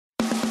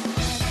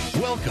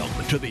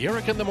Welcome to the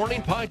Eric in the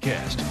Morning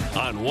podcast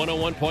on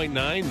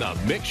 101.9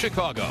 The Mix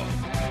Chicago.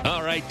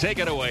 All right, take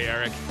it away,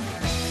 Eric.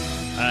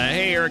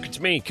 Hey, Eric, it's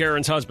me,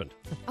 Karen's husband.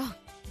 Oh,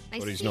 nice.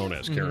 What he's known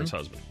as, Karen's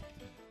husband.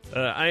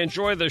 I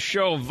enjoy the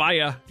show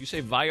via. Do you say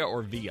via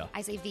or via?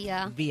 I say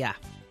via. Via.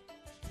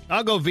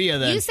 I'll go via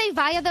then. You say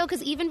via, though,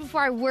 because even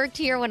before I worked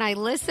here, when I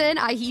listen,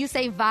 you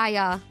say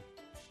via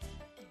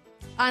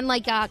on,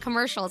 like,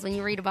 commercials when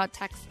you read about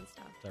text and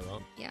stuff. Is that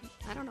wrong? Yeah,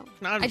 I don't know.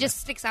 Not- It just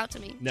sticks out to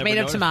me. Never Tomato,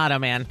 noticed. tomato,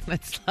 man.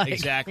 That's like,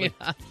 Exactly.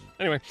 yeah.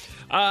 Anyway,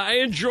 I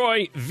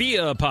enjoy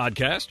via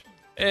podcast,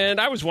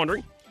 and I was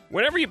wondering,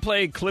 whenever you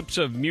play clips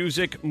of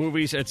music,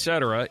 movies,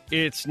 etc.,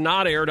 it's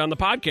not aired on the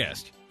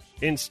podcast.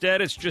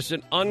 Instead, it's just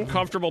an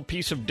uncomfortable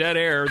piece of dead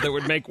air that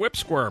would make Whip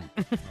squirm.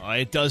 Oh,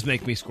 it does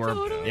make me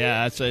squirm.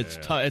 Yeah, it's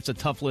a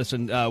tough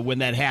listen when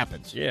that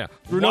happens. Yeah.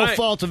 Through no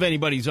fault of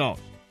anybody's own.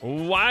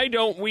 Why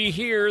don't we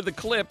hear the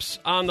clips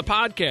on the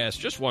podcast?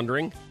 Just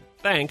wondering.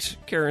 Thanks,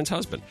 Karen's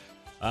husband.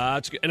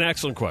 It's an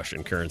excellent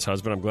question, Karen's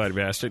husband. I'm glad you've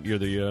asked it. You're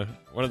the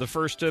one of the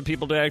first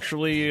people to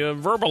actually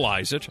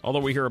verbalize it, although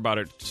we hear about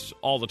it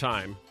all the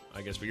time,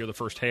 I guess. But you're the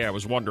first, hey, I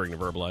was wondering to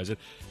verbalize it.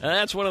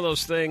 That's one of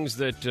those things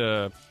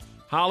that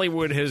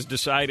Hollywood has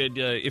decided,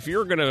 if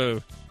you're going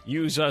to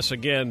use us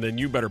again, then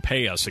you better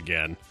pay us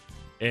again.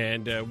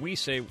 And we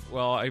say,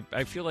 well,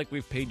 I feel like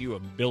we've paid you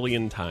 1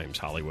 billion times,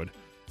 Hollywood.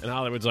 And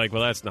Hollywood's like,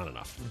 well, that's not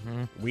enough.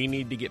 We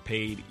need to get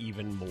paid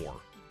even more.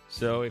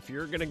 So if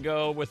you're going to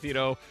go with,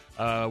 a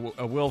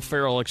Will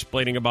Ferrell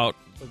explaining about,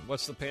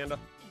 what's the panda?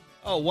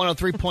 Oh,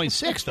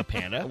 103.6, the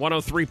Panda.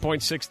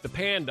 103.6 The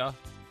Panda,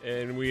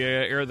 and we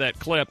air that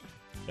clip.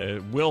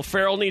 Will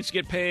Ferrell needs to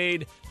get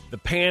paid. The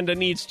Panda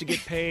needs to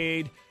get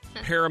paid.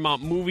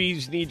 Paramount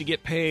Movies need to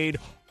get paid.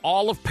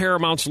 All of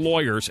Paramount's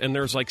lawyers, and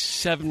there's like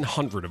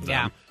 700 of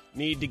them,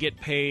 need to get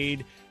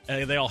paid.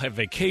 They all have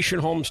vacation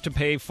homes to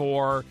pay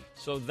for.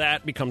 So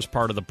that becomes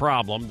part of the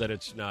problem, that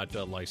it's not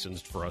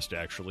licensed for us to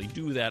actually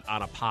do that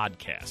on a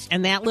podcast.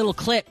 And that little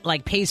clip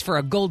like pays for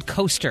a gold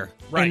coaster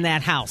in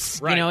that house.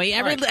 Right. You know,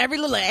 every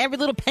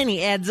little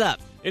penny adds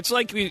up. It's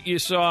like you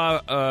saw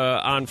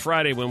on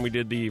Friday when we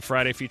did the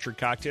Friday featured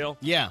cocktail.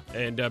 Yeah.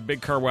 And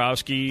Big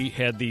Karwowski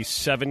had the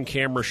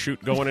 7-camera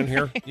shoot going in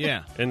here.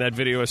 Yeah. And that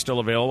video is still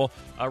available.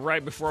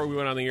 Right before we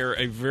went on the air,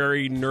 a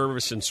very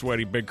nervous and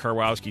sweaty Big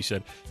Karwowski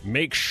said,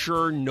 make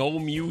sure no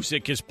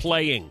music is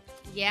playing.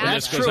 Yeah. When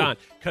this goes on.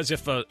 Because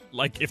if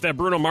that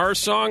Bruno Mars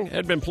song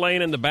had been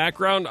playing in the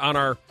background on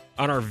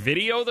our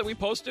video that we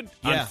posted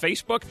on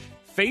Facebook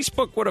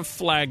would have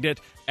flagged it,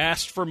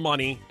 asked for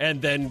money,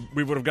 and then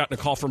we would have gotten a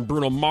call from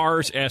Bruno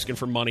Mars asking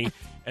for money,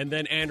 and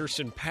then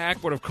Anderson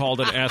 .Paak would have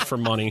called and asked for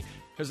money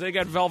because they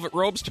got velvet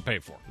robes to pay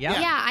for.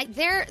 Yeah,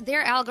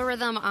 their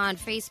algorithm on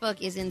Facebook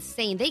is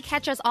insane. They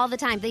catch us all the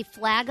time. They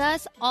flag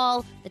us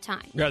all the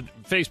time. Yeah,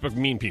 Facebook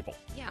mean people.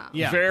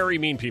 Yeah. Very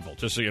mean people,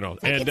 just so you know.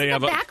 It's in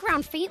the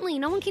background faintly.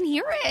 No one can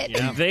hear it.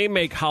 And they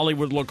make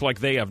Hollywood look like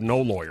they have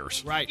no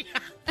lawyers. Right.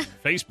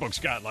 Facebook's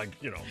got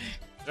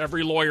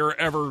every lawyer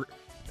ever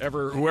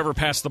whoever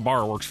passed the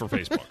bar works for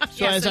Facebook.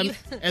 So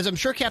as I'm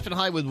sure Captain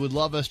Hollywood would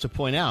love us to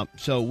point out,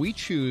 so we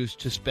choose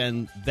to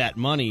spend that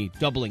money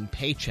doubling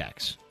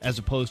paychecks as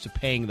opposed to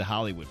paying the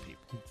Hollywood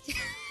people.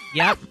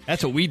 Yep.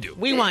 That's what we do.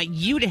 We want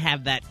you to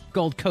have that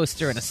gold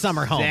coaster in a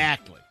summer home.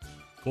 Exactly.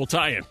 Cool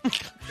tie-in.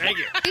 Thank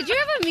you. Did you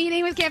have a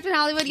meeting with Captain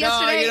Hollywood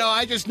yesterday? No,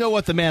 I just know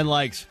what the man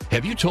likes.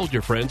 Have you told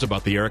your friends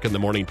about the Eric in the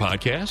Morning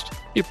podcast?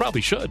 You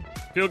probably should.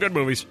 Feel good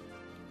movies.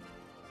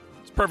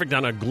 It's perfect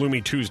on a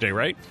gloomy Tuesday,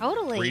 right?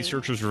 Totally.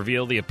 Researchers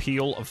reveal the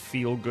appeal of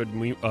feel-good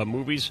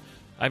movies.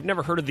 I've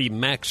never heard of the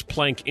Max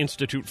Planck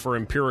Institute for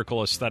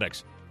Empirical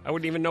Aesthetics. I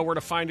wouldn't even know where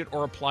to find it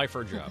or apply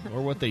for a job.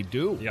 Or what they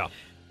do. Yeah.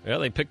 Yeah,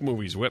 they pick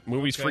movies.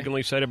 Movies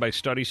frequently cited by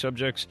study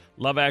subjects,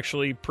 Love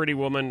Actually, Pretty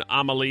Woman,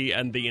 Amelie,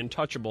 and The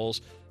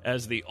Untouchables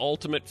as the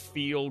ultimate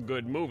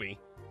feel-good movie.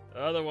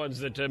 Other ones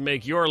that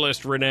make your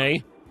list,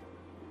 Renee.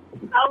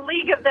 A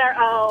League of Their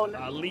Own.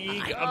 A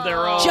League of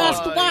Their Own.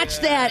 Just watch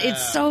that.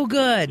 It's so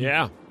good.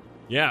 Yeah.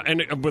 Yeah,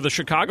 and with a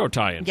Chicago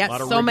tie-in. Yeah, a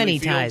lot of so Wrigley many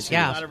Field ties, scenes.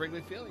 yeah. A lot of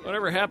Wrigley Field, yeah.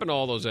 Whatever happened to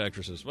all those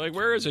actresses? Like,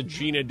 where is a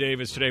Gina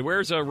Davis today?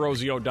 Where's a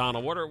Rosie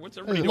O'Donnell? What's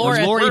everybody doing?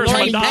 Lori Where's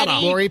Petty.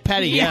 Madonna? Lori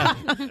Petty, yeah.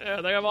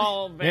 Yeah, they have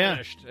all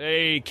vanished.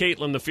 Hey,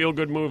 Caitlin, the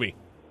feel-good movie.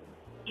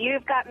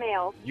 You've Got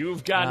Mail.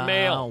 You've Got Oh,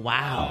 Mail.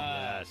 wow.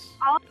 Yes.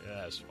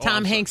 Yes. Oh, Tom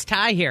I'm Hanks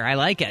tie here. I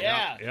like it.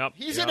 Yeah. Yep.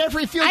 He's Yep. in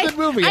every feel-good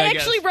movie, I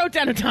guess. actually wrote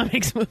down a Tom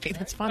Hanks movie.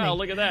 That's funny. Well,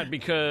 look at that,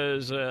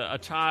 because a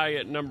tie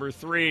at number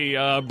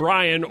 3,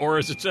 Brian, or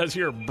as it says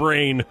here,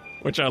 Brain,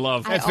 which I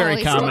love. That's I very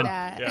always common. do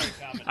that. Yeah.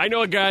 I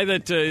know a guy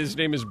that his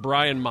name is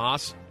Brian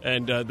Moss,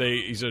 and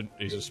he's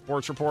a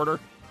sports reporter,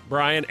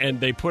 Brian, and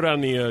they put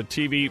on the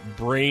TV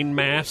Brain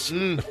Mass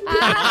below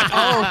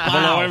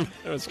him.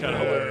 It was kind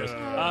of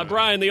hilarious.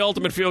 Brian, the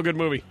ultimate feel-good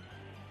movie.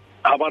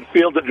 How about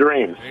Field of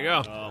Dreams? There you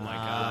go. Oh, my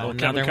God. Well,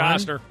 Kevin another one?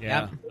 Costner.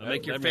 Yeah.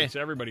 That makes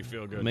everybody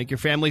feel good. Make your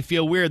family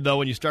feel weird, though,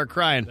 when you start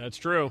crying. That's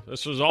true.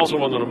 This was also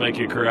one that'll make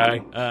you cry.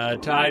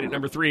 Tied at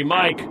number 3,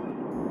 Mike.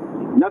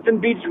 Nothing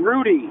beats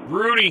Rudy.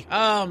 Rudy.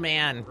 Oh,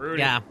 man. Rudy.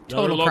 Yeah, Another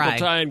total local cry.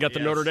 tie and got the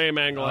Notre Dame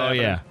angle. Oh,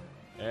 happening. yeah.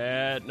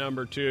 At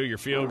number 2, your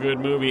feel-good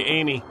movie,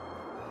 Amy.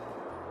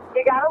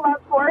 You gotta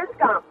love Forrest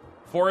Gump.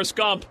 Forrest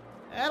Gump.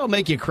 That'll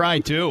make you cry,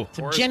 too.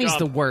 Forrest Jenny's Gump.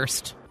 the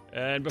worst.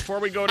 And before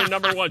we go to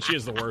number 1, she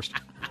is the worst.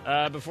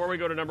 Before we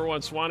go to number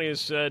 1, Swanee has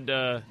said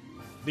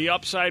The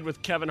Upside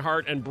with Kevin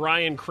Hart and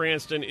Bryan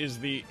Cranston is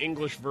the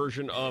English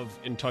version of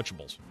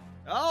Intouchables.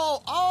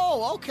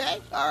 Oh, okay.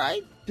 All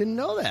right. Didn't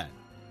know that.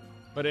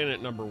 But in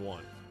at number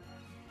 1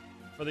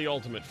 for the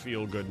ultimate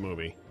feel-good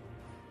movie,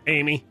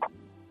 Amy.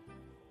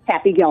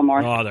 Happy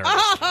Gilmore. Oh, there it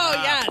is.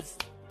 Oh,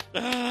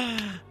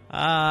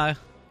 yes.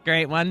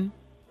 Great one.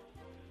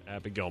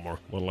 Happy Gilmore.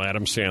 Little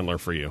Adam Sandler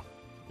for you.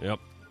 Yep.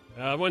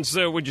 When's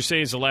would you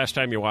say is the last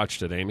time you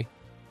watched it, Amy?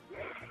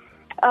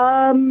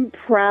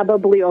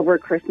 Probably over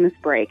Christmas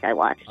break I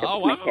watched it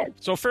with my kids.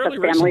 So fairly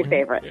It's a family recently.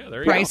 favorite. Yeah,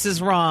 there you Price go. is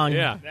wrong.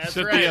 Yeah, That's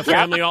sit right. the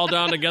family all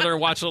down together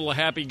and watch a little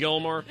Happy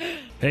Gilmore.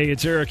 Hey,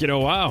 it's Eric.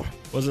 Wow,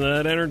 wasn't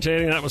that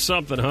entertaining? That was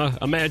something, huh?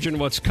 Imagine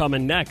what's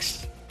coming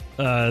next.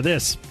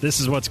 This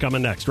is what's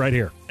coming next right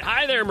here.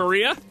 Hi there,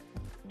 Maria.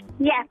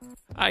 Yes.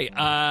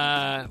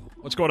 Hi.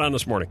 What's going on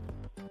this morning?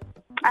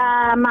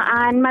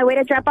 On my way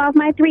to drop off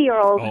my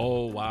 3-year-old.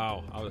 Oh,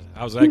 wow.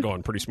 How's that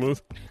going? Pretty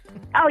smooth?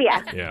 Oh,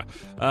 yeah. Yeah.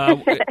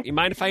 You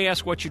mind if I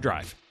ask what you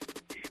drive?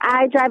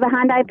 I drive a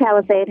Hyundai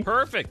Palisade.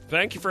 Perfect.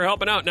 Thank you for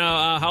helping out.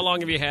 Now, how long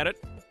have you had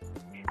it?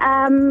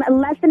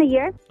 Less than a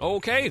year.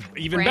 Okay.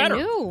 Even Brand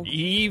better. new.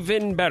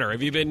 Even better.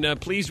 Have you been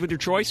pleased with your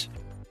choice?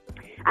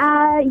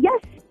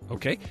 Yes.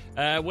 Okay.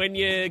 When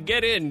you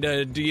get in,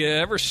 do you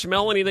ever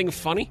smell anything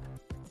funny?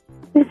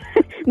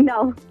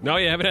 No. No,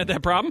 you haven't had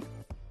that problem?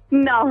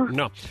 No.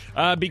 No.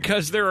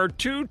 Because there are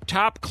 2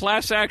 top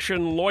class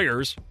action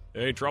lawyers,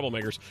 hey,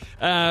 troublemakers,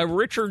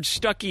 Richard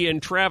Stuckey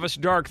and Travis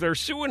Dark. They're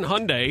suing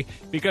Hyundai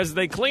because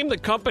they claim the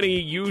company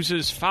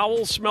uses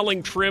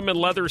foul-smelling trim and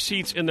leather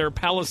seats in their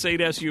Palisade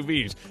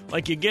SUVs.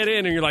 Like you get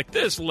in and you're like,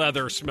 this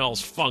leather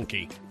smells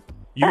funky.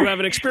 You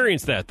haven't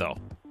experienced that, though.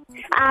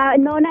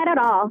 No, not at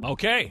all.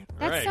 Okay.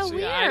 All That's right. so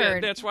yeah,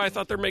 weird. that's why I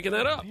thought they're making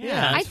that up.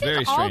 Yeah, I that's very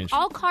think all, strange.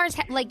 all cars,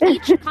 like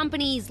each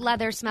company's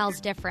leather smells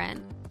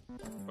different.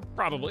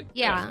 Probably.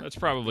 Yeah. That's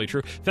probably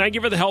true. Thank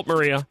you for the help,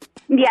 Maria.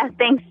 Yeah,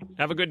 thanks.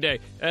 Have a good day.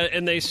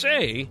 And they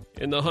say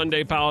in the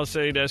Hyundai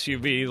Palisade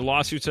SUV, the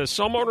lawsuit says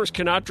some owners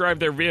cannot drive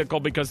their vehicle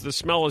because the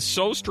smell is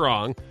so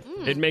strong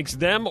it makes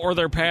them or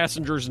their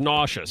passengers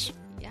nauseous.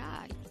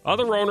 Yeah.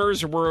 Other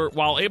owners,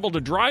 while able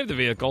to drive the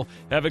vehicle,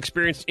 have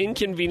experienced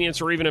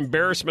inconvenience or even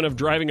embarrassment of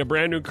driving a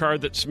brand new car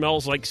that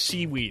smells like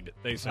seaweed,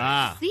 they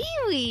say.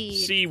 Seaweed.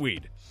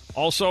 Seaweed.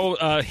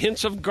 Also,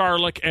 hints of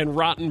garlic and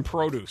rotten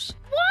produce.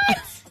 What?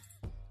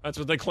 That's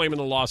what they claim in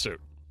the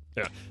lawsuit.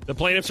 Yeah. The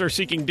plaintiffs are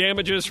seeking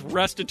damages,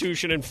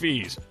 restitution, and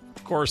fees.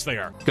 Of course they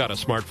are. Got a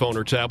smartphone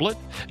or tablet?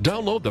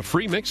 Download the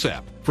free Mix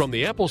app from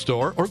the Apple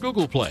Store or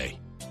Google Play.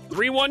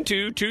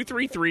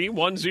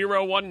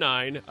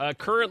 312-233-1019.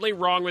 Currently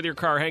wrong with your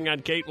car. Hang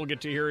on, Kate. We'll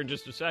get to here in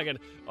just a second.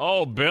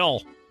 Oh,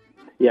 Bill.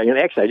 Yeah,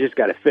 actually, I just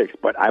got it fixed,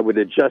 but I would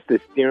adjust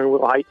the steering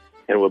wheel height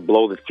and it would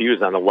blow the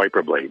fuse on the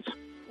wiper blades.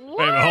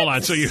 Wait a minute, hold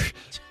on. So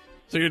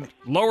you'd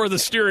lower the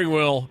steering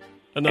wheel,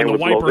 and then And the it would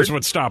blow wipers the-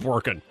 would stop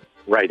working.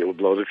 Right, it would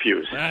blow the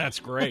fuse. That's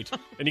great.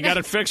 And you got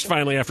it fixed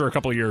finally after a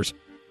couple of years.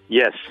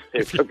 Yes,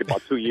 it took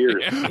about 2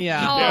 years.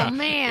 Yeah. Oh, Yeah.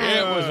 man.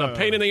 It was a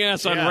pain in the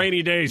ass on Yeah.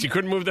 rainy days. You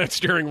couldn't move that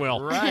steering wheel.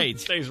 Right. It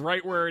stays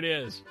right where it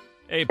is.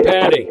 Hey,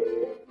 Patty.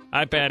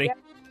 Hi, Patty.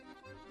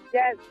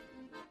 Yes.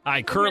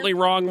 Hi, currently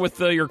wrong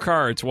with your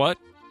car. It's what?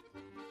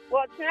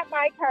 Well, it's not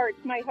my car.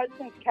 It's my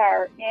husband's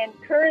car. And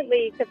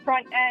currently, the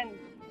front end,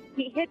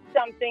 he hit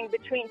something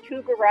between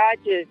 2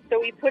 garages. So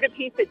we put a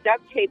piece of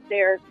duct tape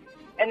there.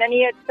 And then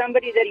he had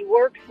somebody that he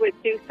works with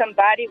do some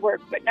body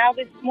work. But now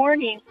this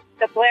morning,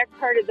 the black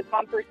part of the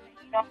bumper,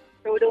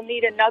 so it'll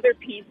need another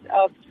piece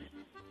of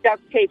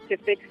duct tape to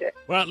fix it.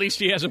 Well, at least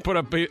he hasn't put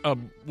a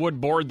wood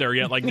board there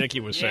yet, like Nikki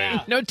was saying.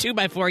 No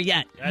 2x4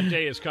 yet. That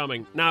day is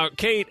coming. Now,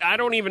 Kate, I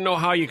don't even know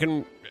how you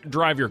can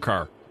drive your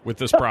car with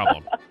this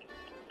problem.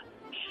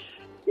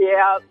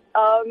 Yeah.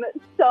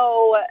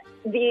 So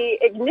the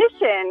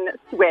ignition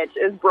switch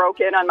is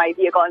broken on my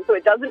vehicle, and so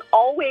it doesn't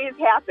always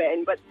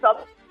happen, but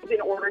sometimes in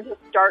order to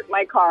start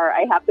my car,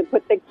 I have to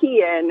put the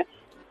key in,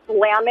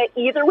 slam it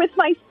either with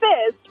my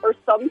fist or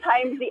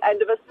sometimes the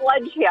end of a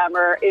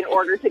sledgehammer in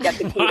order to get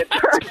the key to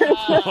turn.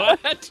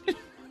 What?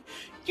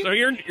 So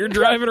you're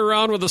driving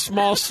around with a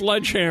small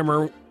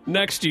sledgehammer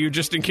next to you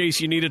just in case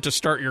you need it to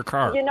start your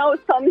car. You know,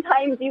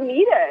 sometimes you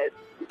need it.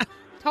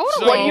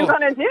 Totally. What are you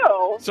going to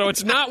do? So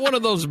it's not one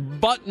of those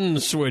button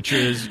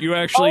switches. You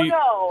actually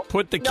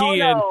put the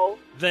key in,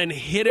 then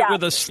hit it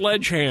with a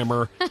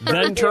sledgehammer,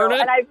 then turn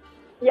it? And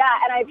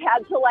I've had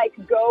to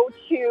go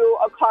to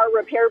a car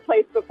repair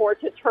place before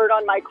to turn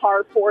on my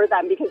car for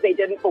them because they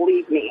didn't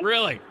believe me.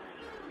 Really?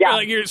 Yeah.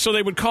 So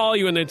they would call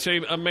you and they'd say,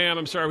 ma'am,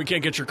 I'm sorry, we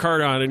can't get your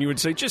car on. And you would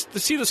say, just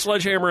see the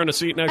sledgehammer in a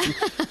seat next to you.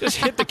 Just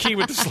hit the key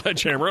with the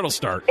sledgehammer. It'll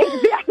start.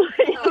 Exactly.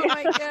 Oh,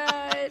 my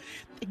God.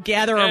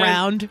 Gather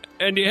around.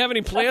 And do you have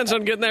any plans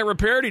on getting that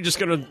repaired? Or are you just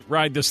going to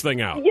ride this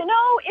thing out? You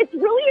know, it's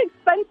really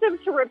expensive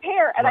expensive to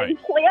repair, and Right. I'm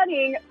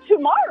planning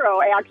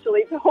tomorrow,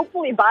 actually, to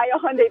hopefully buy a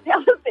Hyundai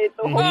Palisade.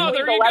 So hopefully Oh,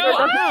 there the you leather go.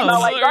 doesn't smell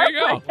like There you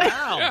go. garbage.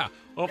 Wow. Yeah.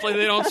 Hopefully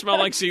they don't smell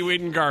like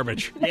seaweed and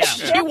garbage. Yeah.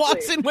 She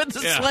walks in with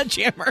a Yeah.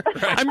 sledgehammer.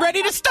 I'm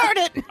ready to start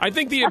it. I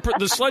think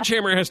the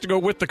sledgehammer has to go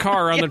with the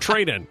car on the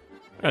trade-in.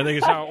 I think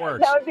is how it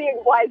works. That would be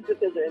a wise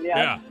decision,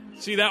 Yeah.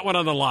 See that one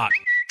on the lot.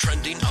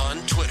 Trending on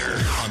Twitter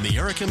on the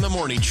Eric in the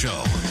Morning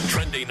Show.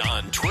 Trending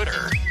on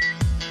Twitter.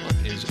 What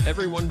is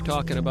everyone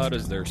talking about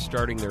as they're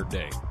starting their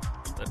day?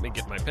 Let me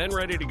get my pen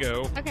ready to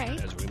go. Okay.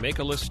 As we make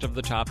a list of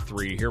the top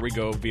 3. Here we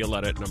go,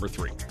 Violetta at number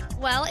 3.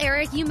 Well,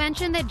 Eric, you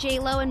mentioned that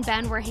J-Lo and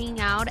Ben were hanging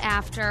out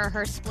after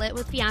her split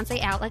with fiancé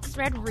Alex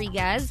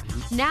Rodriguez.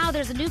 Now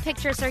there's a new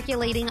picture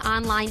circulating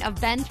online of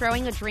Ben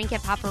throwing a drink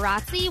at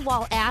paparazzi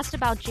while asked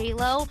about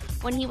J-Lo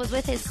when he was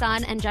with his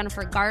son and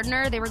Jennifer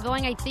Gardner. They were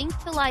going, I think,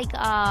 to like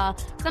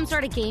some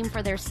sort of game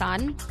for their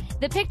son.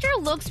 The picture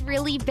looks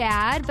really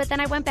bad, but then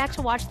I went back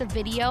to watch the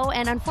video,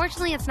 and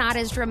unfortunately it's not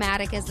as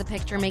dramatic as the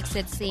picture makes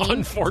it seem.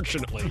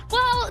 Unfortunately.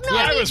 Well, no,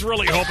 I was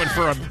really hoping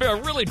for a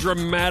really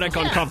dramatic,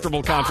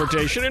 uncomfortable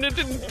confrontation, and it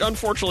didn't,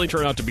 unfortunately,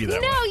 turn out to be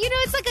that way. No,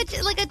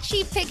 it's like a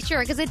cheap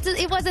picture because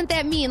it wasn't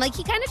that mean. Like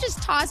he kind of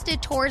just tossed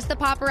it towards the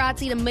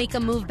paparazzi to make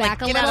him move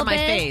back Like, a get little out of my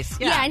bit. face.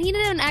 Yeah. And he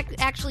didn't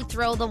actually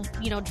throw the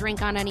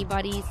drink on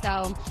anybody.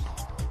 So,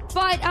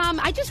 but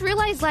I just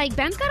realized like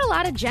Ben's got a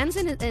lot of Jens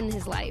in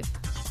his life.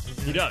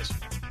 He does.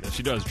 Yes,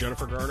 he does.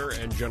 Jennifer Garner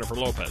and Jennifer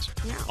Lopez.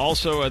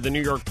 Also, the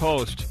New York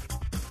Post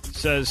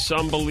says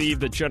some believe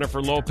that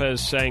Jennifer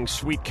Lopez sang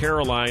Sweet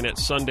Caroline at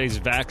Sunday's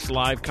Vax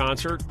Live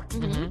concert,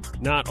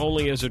 not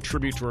only as a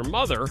tribute to her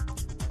mother,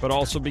 but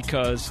also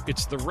because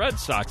it's the Red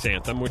Sox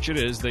anthem, which it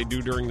is. They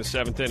do during the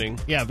 7th inning.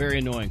 Yeah, very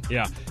annoying.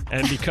 Yeah,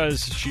 and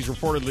because she's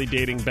reportedly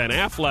dating Ben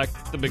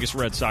Affleck, the biggest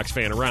Red Sox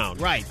fan around.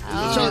 Right.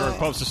 The New York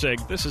Post is saying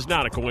this is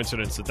not a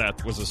coincidence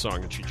that was the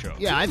song that she chose.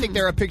 Yeah, I think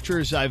there are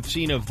pictures I've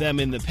seen of them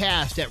in the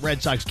past at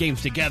Red Sox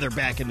games together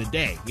back in the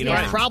day.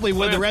 Yeah. Probably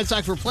when the Red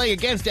Sox were playing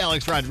against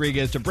Alex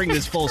Rodriguez to bring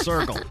this full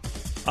circle.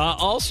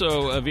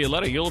 Also,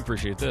 Violetta, you'll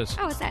appreciate this.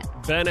 Oh, what's that?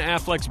 Ben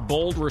Affleck's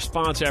bold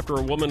response after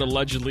a woman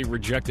allegedly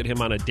rejected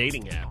him on a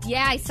dating app.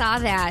 Yeah, I saw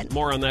that.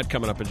 More on that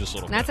coming up in just a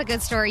little That's bit. a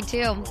good story too.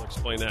 We'll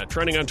explain that.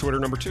 Trending on Twitter,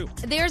 number 2.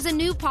 There's a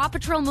new Paw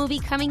Patrol movie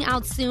coming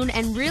out soon,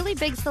 and really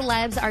big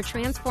celebs are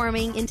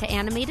transforming into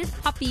animated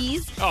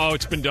puppies. Oh,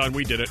 it's been done.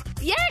 We did it.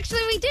 Yeah,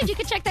 actually, we did. You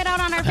can check that out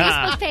on our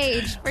Facebook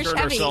page for Turned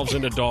Chevy. ourselves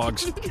into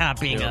dogs.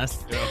 Copying Yeah.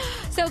 us. Yeah.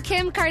 So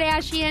Kim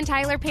Kardashian,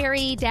 Tyler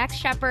Perry, Dax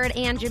Shepard,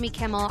 and Jimmy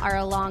Kimmel are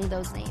along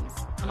those names.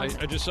 I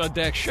just saw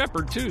Dax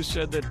Shepard, too,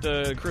 said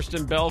that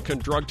Kristen Bell can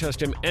drug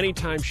test him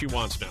anytime she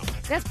wants now.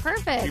 That's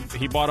perfect.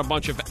 He bought a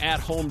bunch of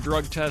at-home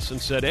drug tests and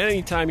said,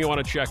 anytime you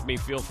want to check me,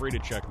 feel free to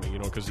check me,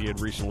 because he had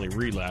recently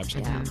relapsed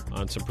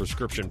on some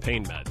prescription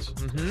pain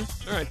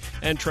meds. All right.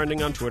 And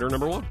trending on Twitter,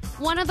 number 1.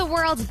 One of the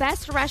world's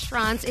best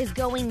restaurants is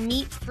going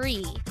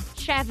meat-free.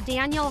 Chef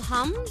Daniel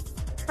Hums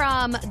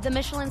from the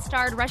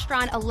Michelin-starred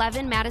restaurant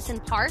 11 Madison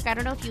Park. I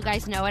don't know if you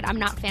guys know it. I'm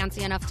not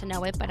fancy enough to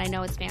know it, but I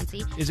know it's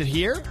fancy. Is it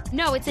here?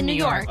 No, it's in New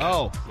York.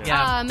 Oh.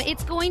 Yeah.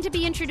 It's going to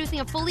be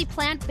introducing a fully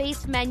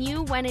plant-based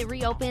menu when it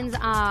reopens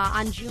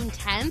on June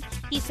 10th.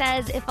 He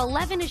says if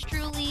 11 is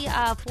truly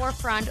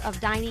forefront of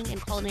dining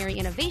and culinary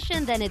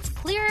innovation, then it's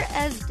clear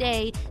as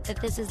day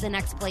that this is the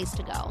next place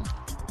to go.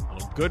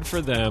 Well, good for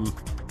them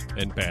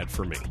and bad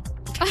for me.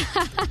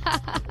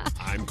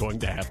 I'm going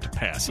to have to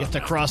pass You on have to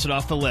that. cross it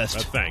off the list.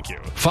 Thank you.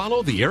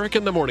 Follow the Eric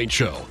in the Morning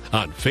Show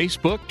on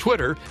Facebook,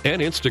 Twitter,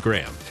 and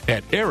Instagram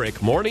at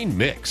Eric Morning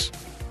Mix.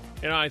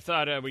 I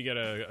thought we get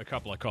a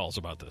couple of calls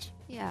about this.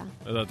 Yeah.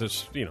 I thought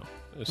this,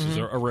 this is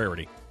a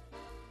rarity.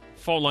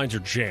 Phone lines are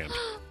jammed.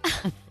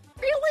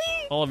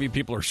 Really? All of you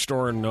people are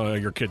storing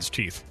your kids'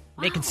 teeth.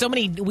 Making so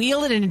many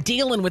wheeling and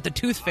dealing with the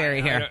tooth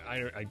fairy here.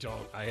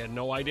 I had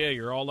no idea.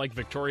 You're all like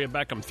Victoria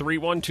Beckham.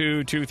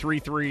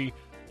 312-233-1019.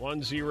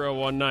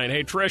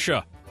 Hey,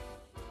 Tricia,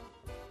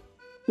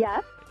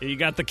 Yes, you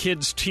got the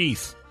kids'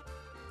 teeth.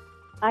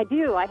 I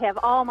do. I have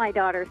all my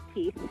daughter's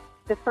teeth.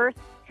 The first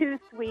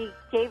tooth, we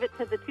gave it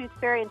to the tooth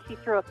fairy, and she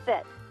threw a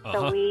fit.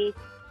 Uh-huh. So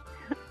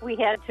we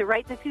had to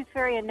write the tooth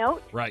fairy a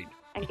note Right.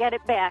 and get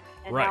it back.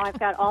 And Right. now I've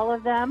got all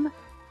of them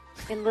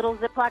in little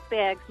Ziploc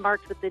bags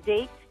marked with the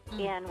date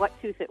and what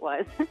tooth it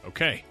was.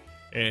 Okay.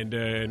 And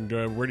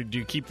where did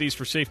you keep these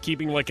for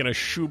safekeeping? Like in a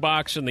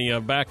shoebox in the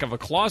back of a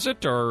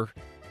closet, or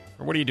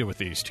what do you do with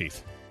these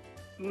teeth?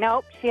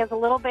 Nope, she has a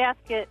little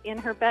basket in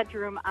her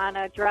bedroom on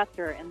a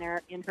dresser, and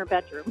they're in her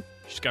bedroom.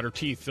 She's got her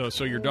teeth,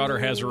 so your daughter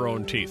has her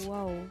own teeth.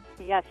 Whoa.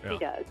 Yes, Yeah. she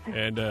does.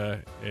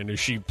 And is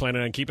she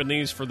planning on keeping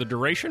these for the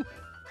duration?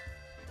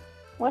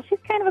 Well, she's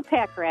kind of a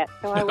pack rat,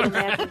 so I would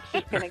imagine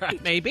she's going to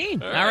keep. Maybe.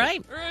 All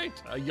right. All right.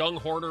 A young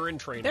hoarder in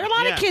training. There are a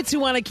lot Yeah. of kids who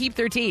want to keep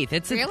their teeth.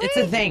 It's Really?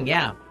 a thing,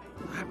 yeah.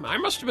 I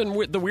must have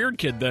been the weird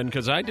kid then,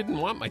 because I didn't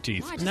want my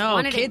teeth. I just No,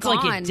 wanted it kids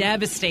like gone. get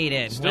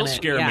devastated. Still when it-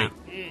 scare yeah.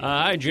 me.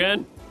 Hi,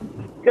 Jen.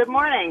 Good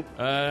morning.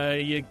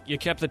 You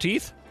kept the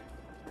teeth?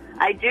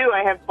 I do.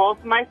 I have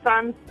both my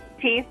son's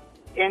teeth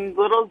in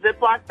little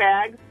Ziploc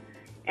bags,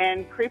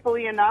 And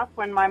creepily enough,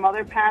 when my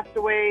mother passed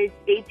away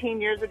 18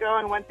 years ago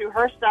and went through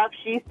her stuff,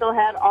 she still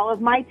had all of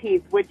my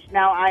teeth, which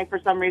now I, for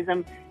some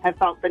reason, have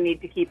felt the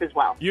need to keep as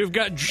well. You've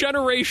got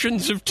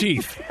generations of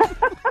teeth.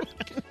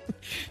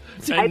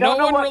 I And don't no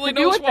know one what really to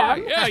do knows with why.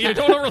 them. Yeah, you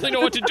don't really know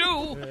what to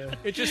do.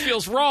 It just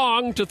feels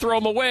wrong to throw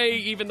them away,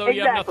 even though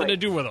you have nothing to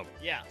do with them.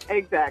 Yeah.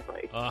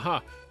 Exactly. Uh-huh.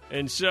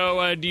 And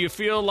so do you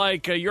feel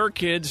like your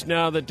kids,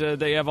 now that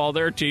they have all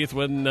their teeth,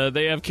 when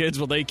they have kids,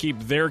 will they keep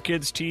their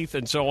kids' teeth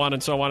and so on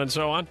and so on and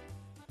so on?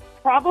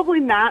 Probably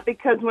not,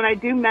 because when I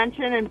do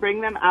mention and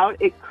bring them out,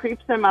 it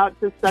creeps them out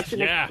to such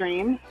an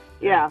extreme.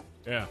 Yeah.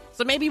 Yeah.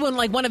 So maybe when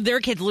like one of their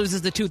kids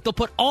loses the tooth, they'll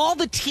put all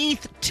the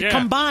teeth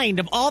combined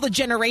of all the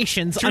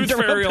generations Tooth under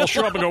fairy a will show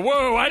pillow. up and go,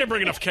 whoa, I didn't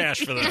bring enough cash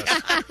for this.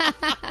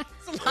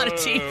 That's a lot of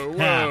teeth.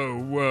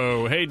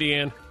 Whoa. Hey,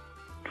 Deanne.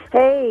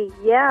 Hey,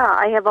 yeah,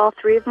 I have all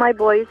three of my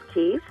boys'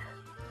 teeth.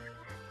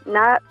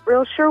 Not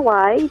real sure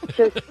why.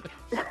 Just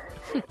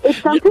it's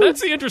something.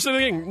 That's the interesting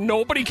thing.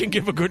 Nobody can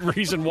give a good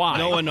reason why.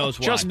 No one knows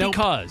why. Just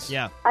because.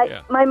 Yeah.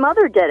 My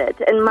mother did it,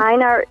 and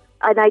mine are.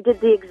 And I did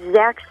the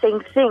exact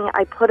same thing.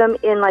 I put them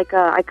in I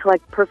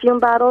collect perfume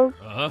bottles,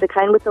 the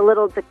kind with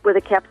where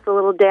the cap's the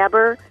little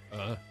dabber.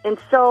 And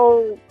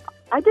so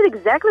I did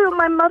exactly what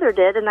my mother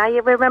did, and I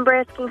remember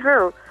asking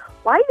her,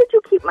 why did you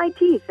keep my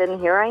teeth?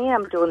 And here I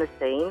am doing the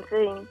same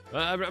thing.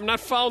 I'm not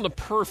following the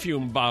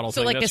perfume bottle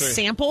So thing. like a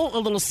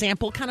little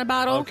sample kind of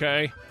bottle?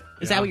 Okay.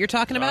 Is that what you're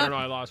talking about? I don't know.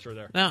 I lost her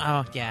there.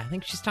 Oh, yeah. I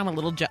think she's talking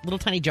about a little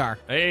tiny jar.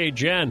 Hey,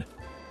 Jen.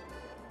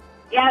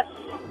 Yes.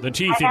 The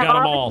teeth, I you have got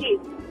them all all. the teeth.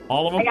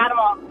 All of them? I got them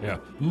all. Yeah. Yeah, I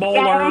have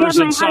Molars my and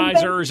husband's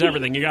incisors, teeth.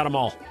 everything. You got them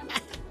all.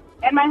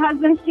 And my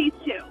husband's teeth,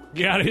 too.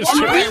 You got his Whoa,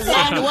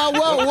 too.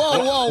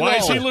 whoa. Why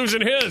is he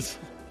losing his?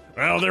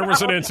 Well, there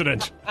was an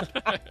incident.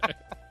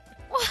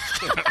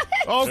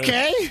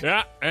 Okay.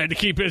 Yeah, I had to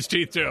keep his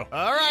teeth, too.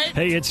 All right.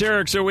 Hey, it's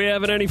Eric. So we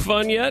having any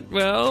fun yet?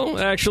 Well,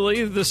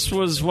 actually, this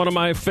was one of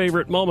my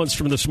favorite moments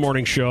from this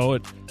morning show.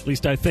 At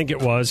least I think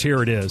it was.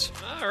 Here it is.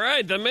 All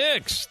right, the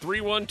mix.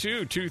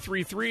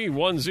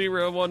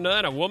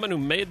 312-233-1019. A woman who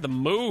made the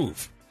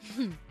move.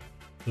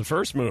 The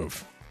first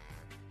move.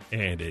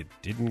 And it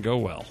didn't go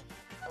well.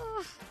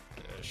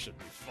 This should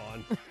be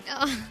fun.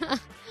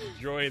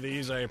 Enjoy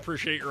these. I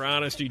appreciate your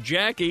honesty.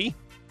 Jackie.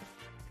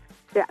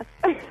 Yes.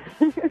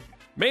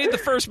 Made the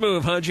first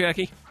move, huh,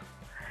 Jackie?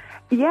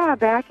 Yeah,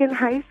 back in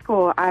high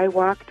school, I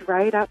walked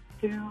right up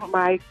to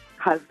my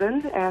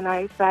husband and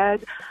I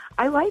said,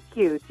 I like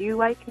you. Do you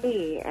like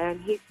me?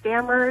 And he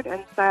stammered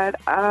and said,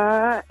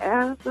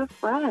 as a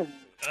friend.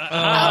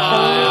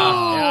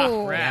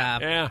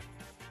 Yeah.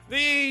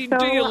 The So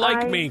 "do you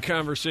like I- me"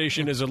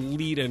 conversation is a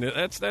lead in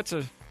it. That's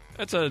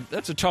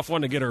a tough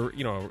one to get a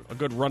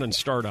good running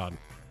start on.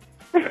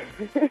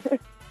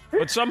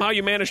 But somehow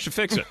you managed to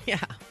fix it. Yeah.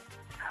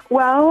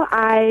 Well,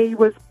 I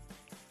was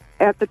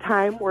at the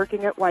time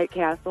working at White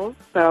Castle,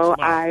 so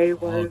I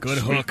was... Oh, good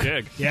Sweet hook.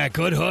 dig. Yeah,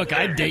 good hook.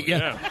 I'd date you.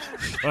 Yeah.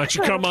 Why don't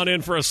you come on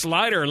in for a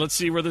slider and let's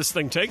see where this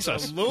thing takes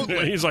us?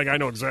 Absolutely. He's like, I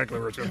know exactly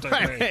where it's going to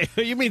take me.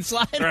 Right. You mean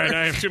slider? Right,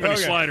 I have too many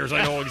Okay. sliders.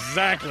 I know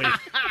exactly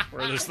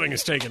where this thing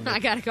is taking me. I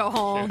gotta go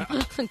home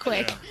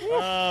quick.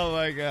 Oh,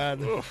 my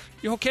God.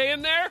 You okay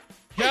in there?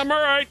 Yeah, I'm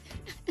all right.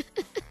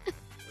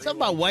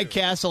 Something about White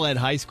Castle and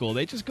high school.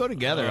 They just go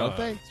together, don't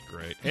they? That's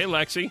great. Hey,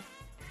 Lexi.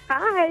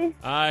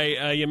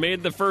 Hi. You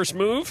made the first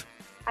move?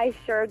 I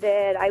sure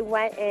did. I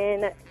went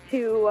in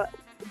to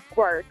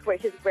work,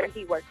 which is where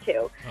he worked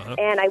too.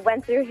 And I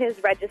went through his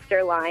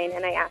register line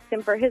and I asked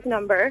him for his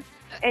number.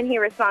 And he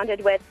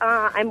responded with,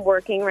 I'm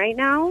working right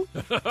now.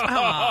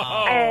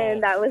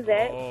 And that was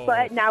it.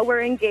 But now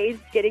we're engaged,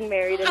 getting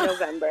married in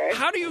November.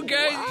 How do you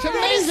guys... It's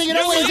amazing. It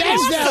always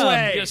ends that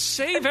way. You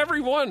save every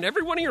one.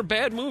 Every one of your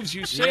bad moves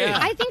you save.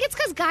 I think it's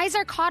because guys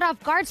are caught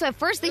off guard. So at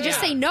first they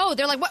just say no.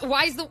 They're like, what,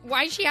 why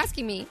is she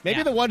asking me?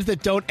 Maybe the ones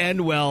that don't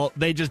end well,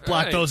 they just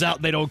block Right. those out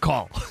and they don't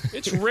call.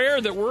 It's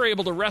rare that we're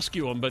able to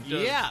rescue them, but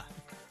Yeah.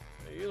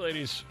 you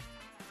ladies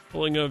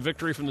pulling a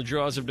victory from the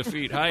jaws of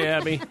defeat. Hi,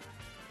 Abby.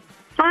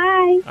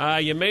 Hi.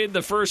 You made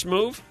the first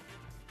move?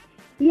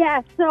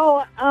 Yeah,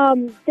 so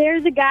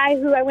there's a guy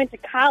who I went to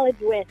college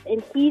with,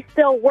 and he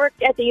still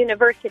worked at the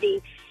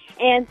university.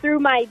 And through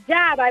my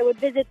job, I would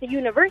visit the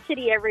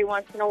university every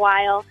once in a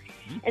while.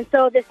 And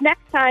so this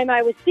next time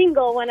I was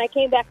single when I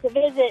came back to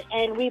visit,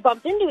 and we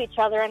bumped into each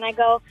other, and I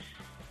go,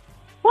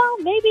 well,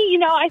 maybe,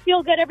 I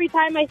feel good every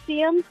time I see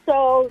him.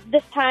 So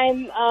this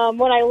time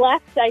when I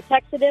left, I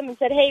texted him and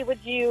said, hey,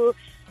 would you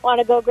want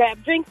to go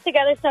grab drinks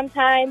together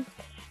sometime?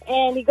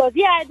 And he goes,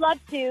 yeah, I'd love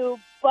to,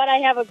 but I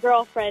have a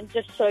girlfriend,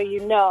 just so you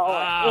know.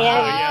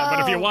 Yeah, but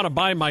if you want to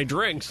buy my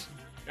drinks.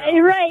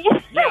 Right.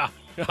 Yeah.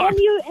 and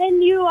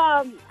you,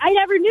 I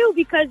never knew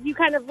because you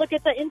kind of look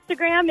at the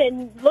Instagram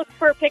and look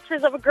for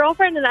pictures of a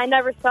girlfriend, and I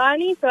never saw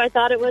any, so I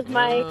thought it was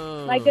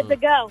my good to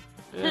go.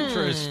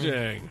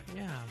 Interesting.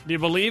 Yeah. Do you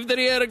believe that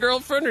he had a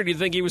girlfriend, or do you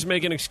think he was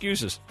making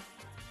excuses?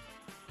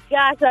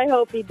 Gosh, I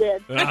hope he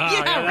did. Right. I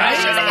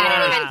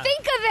didn't even think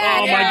of that.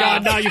 Oh, my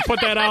God. Now you put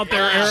that out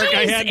there, Eric.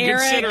 I Jeez, hadn't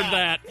Eric. considered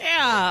that.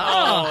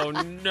 Yeah. Oh,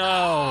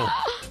 no.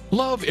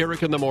 Love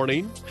Eric in the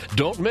morning?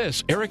 Don't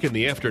miss Eric in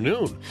the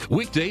afternoon.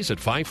 Weekdays at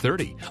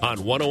 5:30 on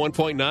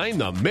 101.9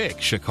 The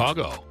Mix,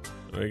 Chicago.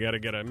 We got to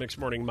get a Mixed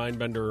Morning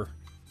Mindbender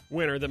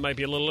winner that might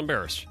be a little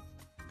embarrassed,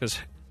 because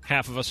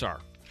half of us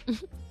are.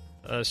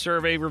 A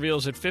survey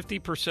reveals that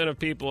 50% of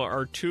people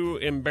are too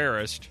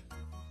embarrassed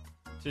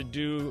to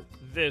do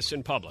this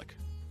in public.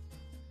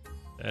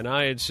 And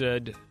I had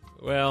said,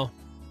 well,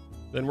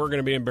 then we're going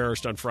to be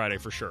embarrassed on Friday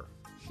for sure.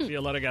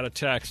 Violetta got a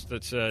text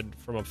that said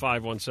from a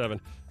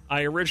 517,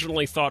 I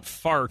originally thought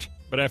fart,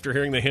 but after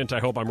hearing the hint, I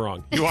hope I'm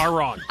wrong. You are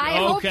wrong. I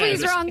hope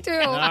he's wrong, too.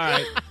 All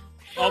right.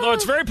 Although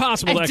it's very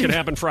possible that could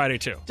happen Friday,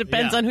 too.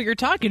 Depends on who you're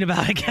talking about,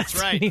 I guess.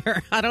 That's right.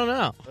 Here. I don't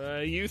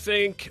know. You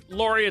think,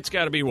 Lori, it's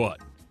got to be what?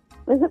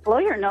 Does it blow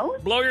your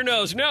nose? Blow your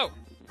nose. No.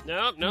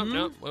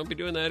 No. Won't be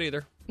doing that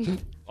either.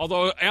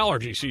 Although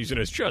allergy season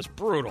is just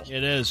brutal.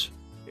 It is.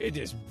 It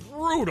is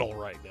brutal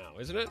right now,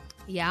 isn't it?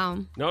 Yeah.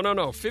 No.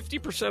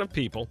 50% of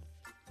people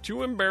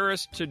too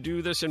embarrassed to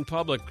do this in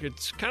public.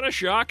 It's kind of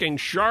shocking.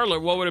 Charlotte,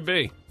 what would it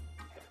be?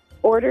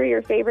 Order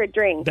your favorite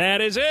drink.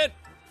 That is it.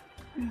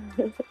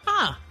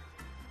 Huh.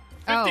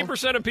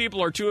 50% of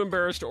people are too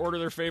embarrassed to order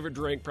their favorite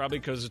drink, probably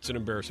because it's an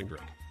embarrassing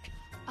drink.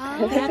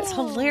 Oh. That's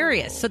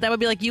hilarious. So that would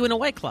be like you and a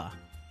White Claw,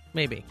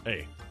 maybe.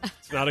 Hey,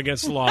 it's not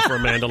against the law for a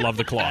man to love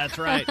the claw. That's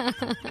right.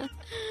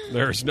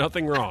 There's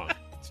nothing wrong.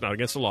 It's not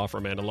against the law for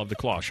a man to love the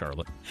claw,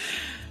 Charlotte.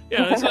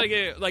 Yeah, it's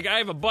like I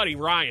have a buddy,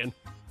 Ryan,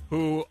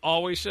 who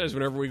always says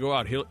whenever we go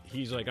out,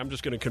 he's like, I'm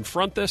just going to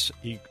confront this.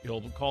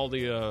 He'll call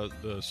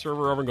the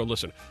server over and go,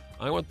 listen,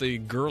 I want the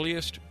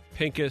girliest,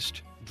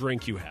 pinkest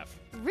drink you have.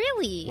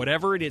 Really?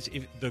 Whatever it is,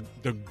 if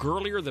the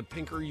girlier, the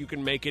pinker you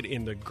can make it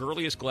in the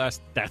girliest glass,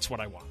 that's what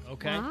I want.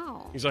 Okay.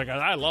 Wow. He's like,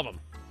 I love them.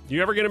 Do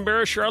you ever get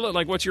embarrassed, Charlotte?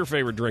 Like, what's your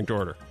favorite drink to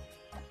order?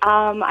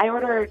 I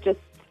order just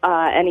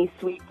any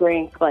sweet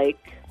drink like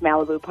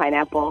Malibu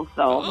pineapple.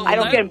 So I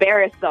don't get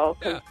embarrassed, though,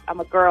 because I'm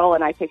a girl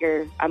and I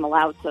figure I'm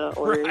allowed to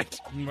order.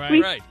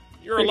 Right.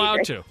 You're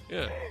allowed to.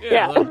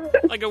 Yeah.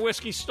 Like a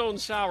whiskey stone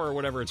sour or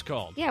whatever it's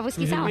called. Yeah,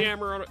 whiskey sour. The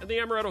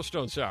Amaretto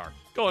Stone Sour.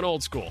 Going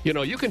old school. You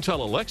know, you can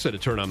tell Alexa to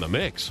turn on The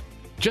Mix.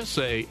 Just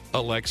say,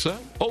 Alexa,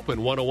 open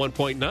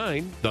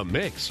 101.9 The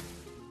Mix.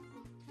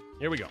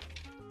 Here we go.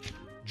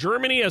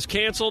 Germany has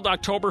canceled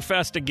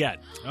Oktoberfest again.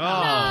 Oh,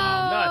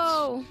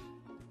 nuts.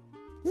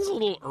 This is a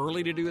little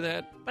early to do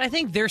that. But I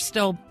think they're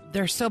so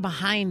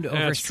behind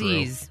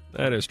overseas.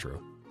 That is true.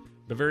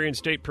 Bavarian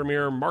State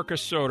Premier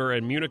Markus Söder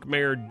and Munich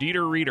Mayor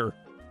Dieter Reiter.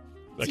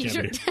 That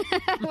can't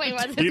be. Wait,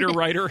 what's Dieter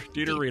Reiter?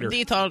 Dieter Reiter.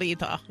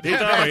 Dieter.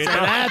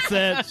 That's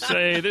it.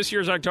 Say this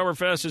year's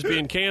Oktoberfest is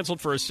being canceled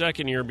for a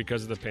second year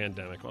because of the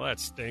pandemic. Well, that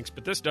stinks,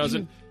 but this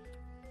doesn't.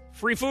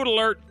 Free food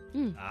alert.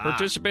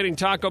 Participating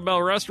Taco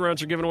Bell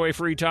restaurants are giving away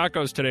free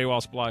tacos today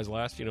while supplies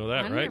last. You know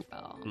that, right?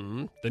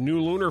 Mm-hmm. The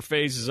new lunar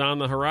phase is on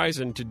the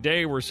horizon.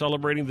 Today, we're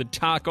celebrating the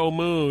Taco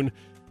Moon.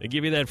 They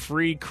give you that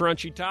free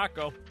crunchy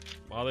taco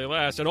while they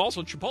last. And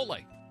also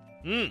Chipotle.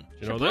 You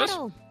know this?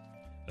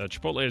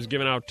 Chipotle is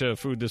giving out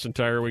food this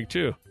entire week,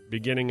 too.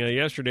 Beginning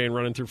yesterday and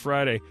running through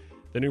Friday.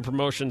 The new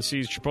promotion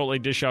sees Chipotle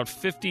dish out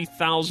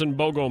 50,000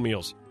 BOGO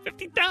meals.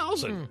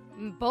 50,000!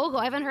 BOGO.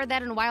 I haven't heard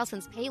that in a while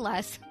since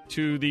Payless.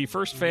 To the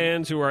first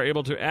fans who are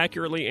able to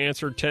accurately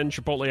answer 10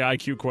 Chipotle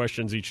IQ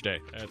questions each day.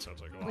 That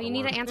sounds like a lot of work. You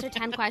need to answer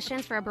 10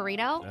 questions for a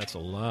burrito? That's a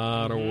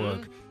lot of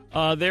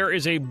work. There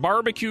is a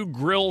barbecue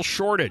grill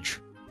shortage.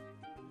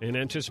 In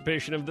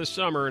anticipation of this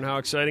summer and how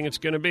exciting it's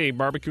going to be,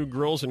 barbecue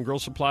grills and grill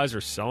supplies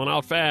are selling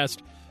out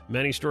fast.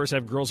 Many stores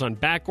have grills on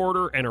back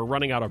order and are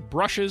running out of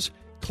brushes,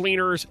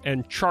 cleaners,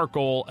 and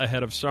charcoal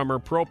ahead of summer.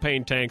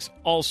 Propane tanks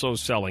also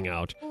selling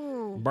out.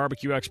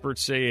 Barbecue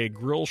experts say a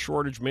grill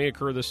shortage may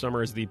occur this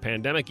summer as the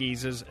pandemic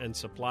eases and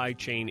supply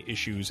chain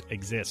issues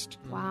exist.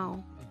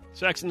 Wow.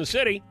 Sex and the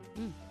City,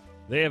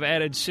 they have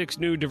added 6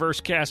 new diverse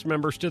cast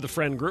members to the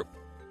friend group.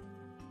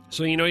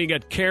 So you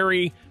got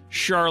Carrie,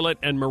 Charlotte,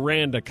 and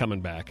Miranda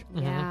coming back.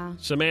 Yeah.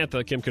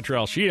 Samantha, Kim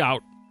Cattrall, she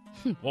out.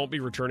 Won't be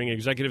returning.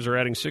 Executives are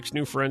adding 6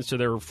 new friends to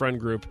their friend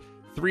group.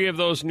 3 of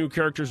those new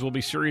characters will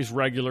be series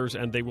regulars,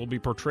 and they will be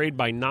portrayed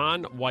by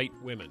non-white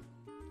women.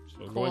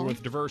 So going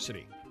with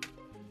diversity.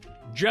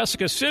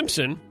 Jessica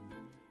Simpson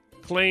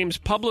claims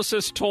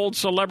publicists told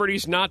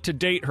celebrities not to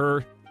date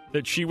her,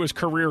 that she was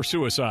career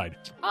suicide.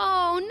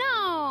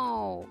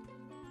 Oh,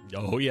 no.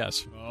 Oh,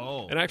 yes.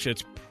 Oh. And actually,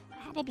 it's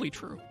probably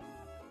true.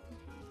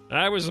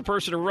 I was the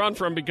person to run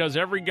from because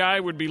every guy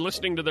would be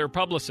listening to their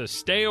publicist.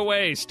 Stay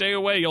away, stay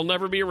away. You'll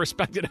never be a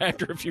respected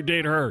actor if you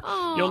date her.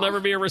 Aww. You'll never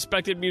be a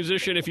respected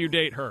musician if you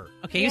date her.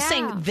 Okay, you're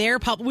saying their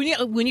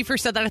when you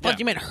first said that, I thought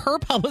you meant her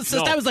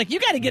publicist. No. I was like, you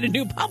got to get a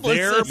new publicist.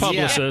 Their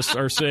publicists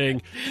are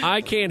saying,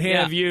 I can't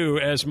have you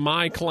as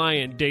my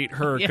client date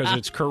her because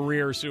it's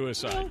career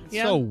suicide.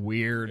 So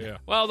weird. Yeah.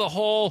 Well, the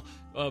whole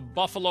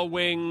Buffalo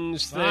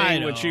Wings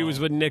thing when she was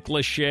with Nick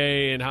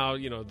Lachey and how,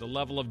 the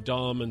level of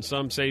dumb, and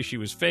some say she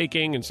was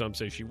faking and some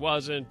say she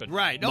wasn't. But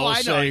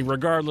most say,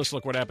 regardless,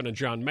 look what happened to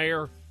John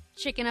Mayer.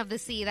 Chicken of the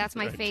Sea. That's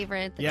my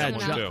favorite.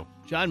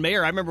 John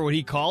Mayer, I remember what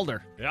he called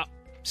her. Yeah.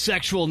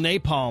 Sexual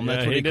napalm.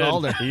 That's what he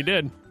called her. He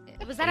did.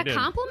 Was that a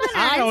compliment or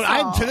I an don't.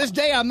 insult? To this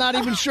day, I'm not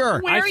even sure.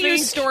 Where you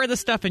store the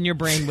stuff in your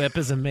brain, Whip,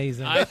 is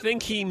amazing. I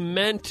think he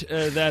meant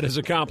that as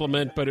a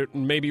compliment, but it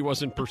maybe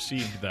wasn't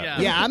perceived that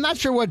way. Yeah, I'm not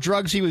sure what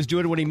drugs he was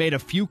doing when he made a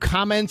few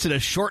comments in a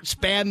short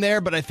span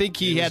there, but I think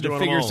he had to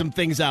figure some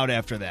things out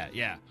after that.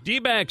 Yeah.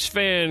 D-backs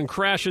fan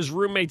crashes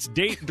roommate's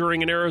date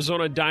during an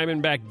Arizona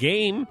Diamondback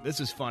game. This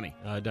is funny.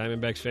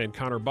 Diamondbacks fan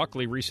Connor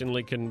Buckley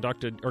recently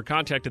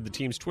contacted the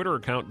team's Twitter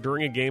account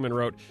during a game and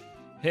wrote,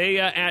 "Hey,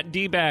 at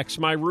D-backs,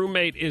 my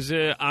roommate is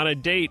on a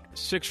date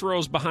 6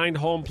 rows behind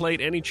home plate.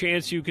 Any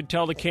chance you could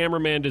tell the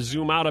cameraman to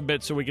zoom out a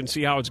bit so we can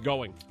see how it's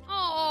going?"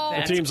 Oh,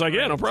 the team's like,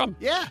 "Yeah, no problem."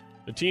 Yeah.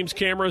 The team's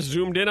cameras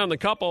zoomed in on the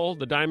couple.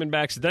 The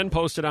Diamondbacks then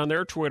posted on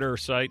their Twitter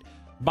site,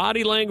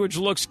 "Body language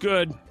looks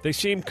good. They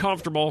seem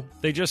comfortable.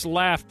 They just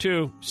laughed,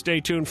 too.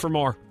 Stay tuned for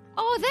more."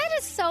 Oh, that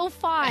is so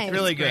fun. That's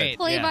really good.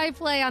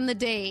 Play-by-play on the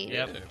date.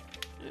 Yep.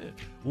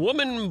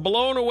 Woman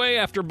blown away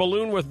after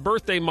balloon with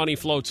birthday money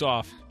floats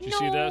off. Did you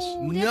see this?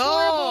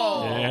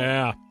 No.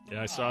 Yeah.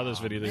 Yeah, I saw this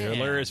video. The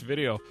hilarious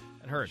video.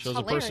 It hurts. Shows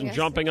a person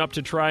jumping up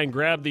to try and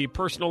grab the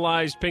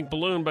personalized pink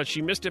balloon, but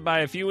she missed it by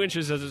a few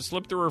inches as it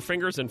slipped through her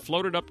fingers and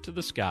floated up to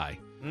the sky.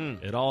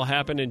 It all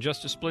happened in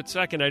just a split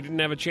second. I didn't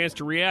have a chance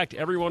to react.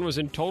 Everyone was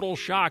in total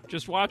shock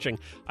just watching.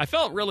 I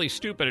felt really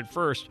stupid at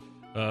first.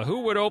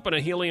 Who would open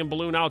a helium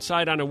balloon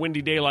outside on a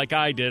windy day like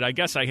I did? I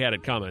guess I had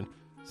it coming.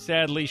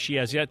 Sadly, she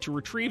has yet to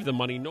retrieve the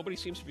money. Nobody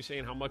seems to be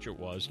saying how much it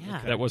was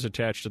that was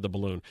attached to the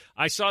balloon.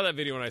 I saw that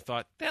video and I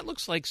thought, that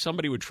looks like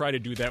somebody would try to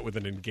do that with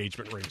an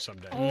engagement ring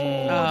someday.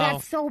 Oh,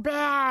 that's so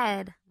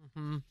bad.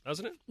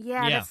 Doesn't it?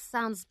 Yeah, that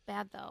sounds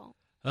bad, though.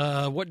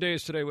 What day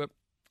is today, Whip?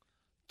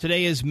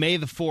 Today is May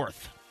the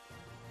 4th.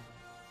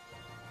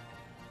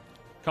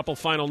 Couple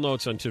final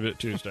notes on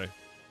Tuesday.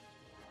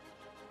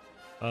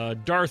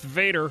 Darth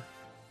Vader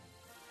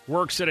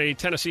works at a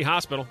Tennessee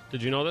hospital.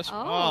 Did you know this?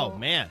 Oh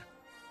man.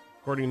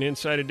 According to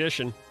Inside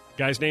Edition,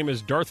 guy's name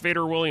is Darth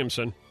Vader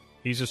Williamson.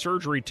 He's a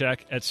surgery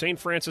tech at St.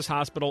 Francis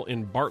Hospital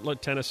in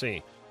Bartlett,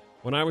 Tennessee.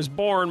 When I was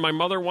born, my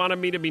mother wanted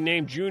me to be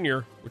named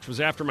Junior, which was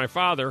after my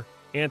father,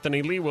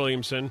 Anthony Lee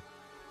Williamson.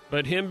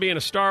 But him being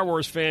a Star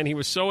Wars fan, he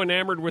was so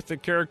enamored with the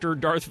character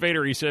Darth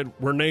Vader, he said,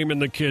 "We're naming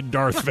the kid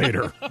Darth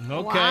Vader." Okay.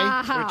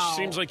 Wow. Which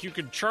seems like you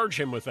could charge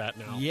him with that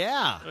now.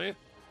 Yeah. Right?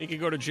 He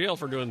could go to jail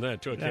for doing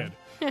that to a kid.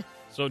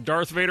 So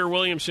Darth Vader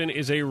Williamson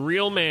is a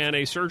real man,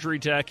 a surgery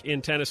tech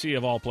in Tennessee,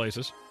 of all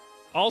places.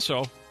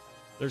 Also,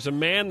 there's a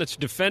man that's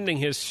defending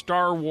his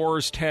Star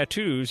Wars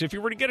tattoos. If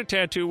you were to get a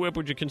tattoo, Whip,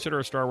 would you consider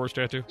a Star Wars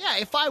tattoo? Yeah,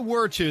 if I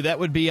were to, that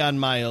would be on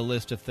my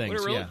list of things.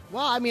 Would it really? Yeah.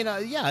 Well, I mean,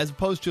 as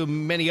opposed to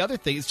many other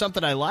things.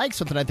 Something I like,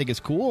 something I think is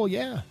cool,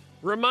 yeah.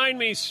 Remind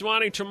me,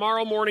 Swanee,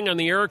 tomorrow morning on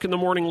the Eric in the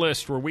Morning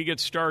list, where we get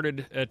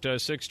started at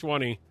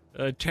 6:20,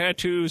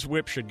 tattoos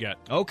Whip should get.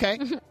 Okay.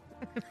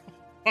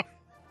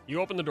 You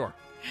open the door.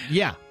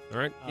 Yeah. All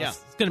right? Yeah.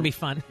 It's going to be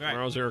fun.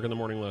 Tomorrow's Eric in the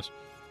Morning list.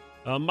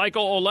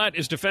 Michael Olette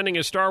is defending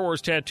his Star Wars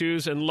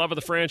tattoos and love of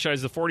the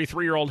franchise. The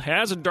 43-year-old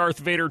has a Darth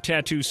Vader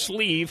tattoo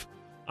sleeve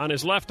on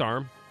his left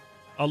arm,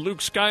 a Luke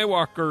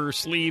Skywalker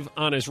sleeve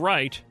on his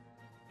right,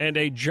 and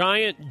a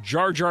giant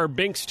Jar Jar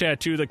Binks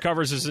tattoo that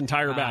covers his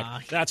entire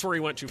back. That's where he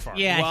went too far.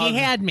 Yeah, he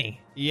had me.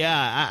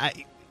 Yeah,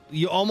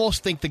 you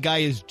almost think the guy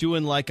is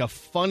doing like a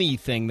funny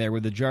thing there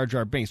with the Jar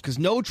Jar Binks, because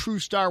no true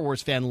Star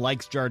Wars fan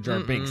likes Jar Jar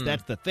Binks.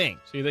 That's the thing.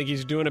 So you think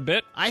he's doing a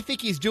bit? I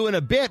think he's doing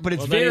a bit, but it's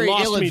Well, very then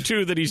he lost me,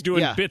 too, that he's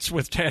doing bits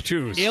with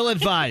tattoos.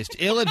 Ill-advised.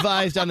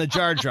 Ill-advised on the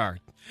Jar Jar.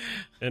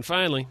 And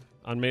finally,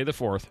 on May the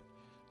 4th,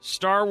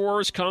 Star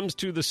Wars comes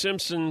to The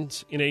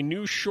Simpsons in a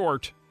new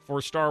short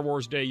for Star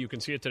Wars Day. You can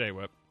see it today,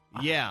 Whip.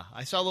 Yeah,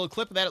 I saw a little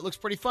clip of that. It looks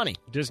pretty funny.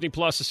 Disney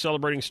Plus is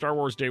celebrating Star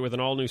Wars Day with an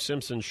all-new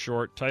Simpsons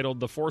short titled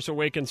The Force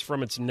Awakens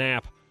from its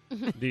nap.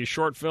 The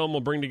short film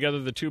will bring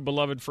together the two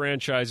beloved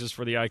franchises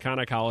for the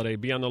iconic holiday.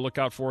 Be on the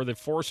lookout for The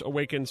Force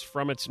Awakens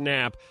from its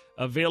nap,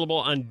 available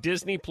on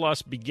Disney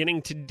Plus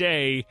beginning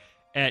today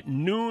at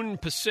noon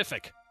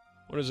Pacific.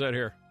 What is that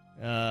here?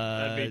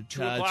 That'd be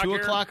 2 o'clock 2 here?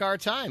 o'clock our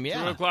time,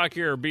 yeah. 2 o'clock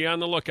here. Be on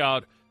the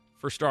lookout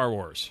for Star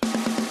Wars.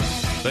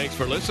 Thanks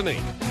for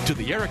listening to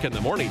the Eric in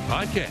the Morning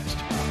podcast.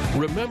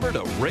 Remember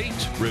to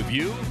rate,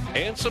 review,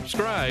 and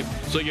subscribe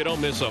so you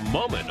don't miss a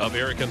moment of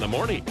Eric in the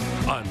Morning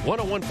on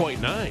 101.9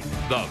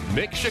 The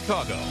Mix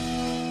Chicago.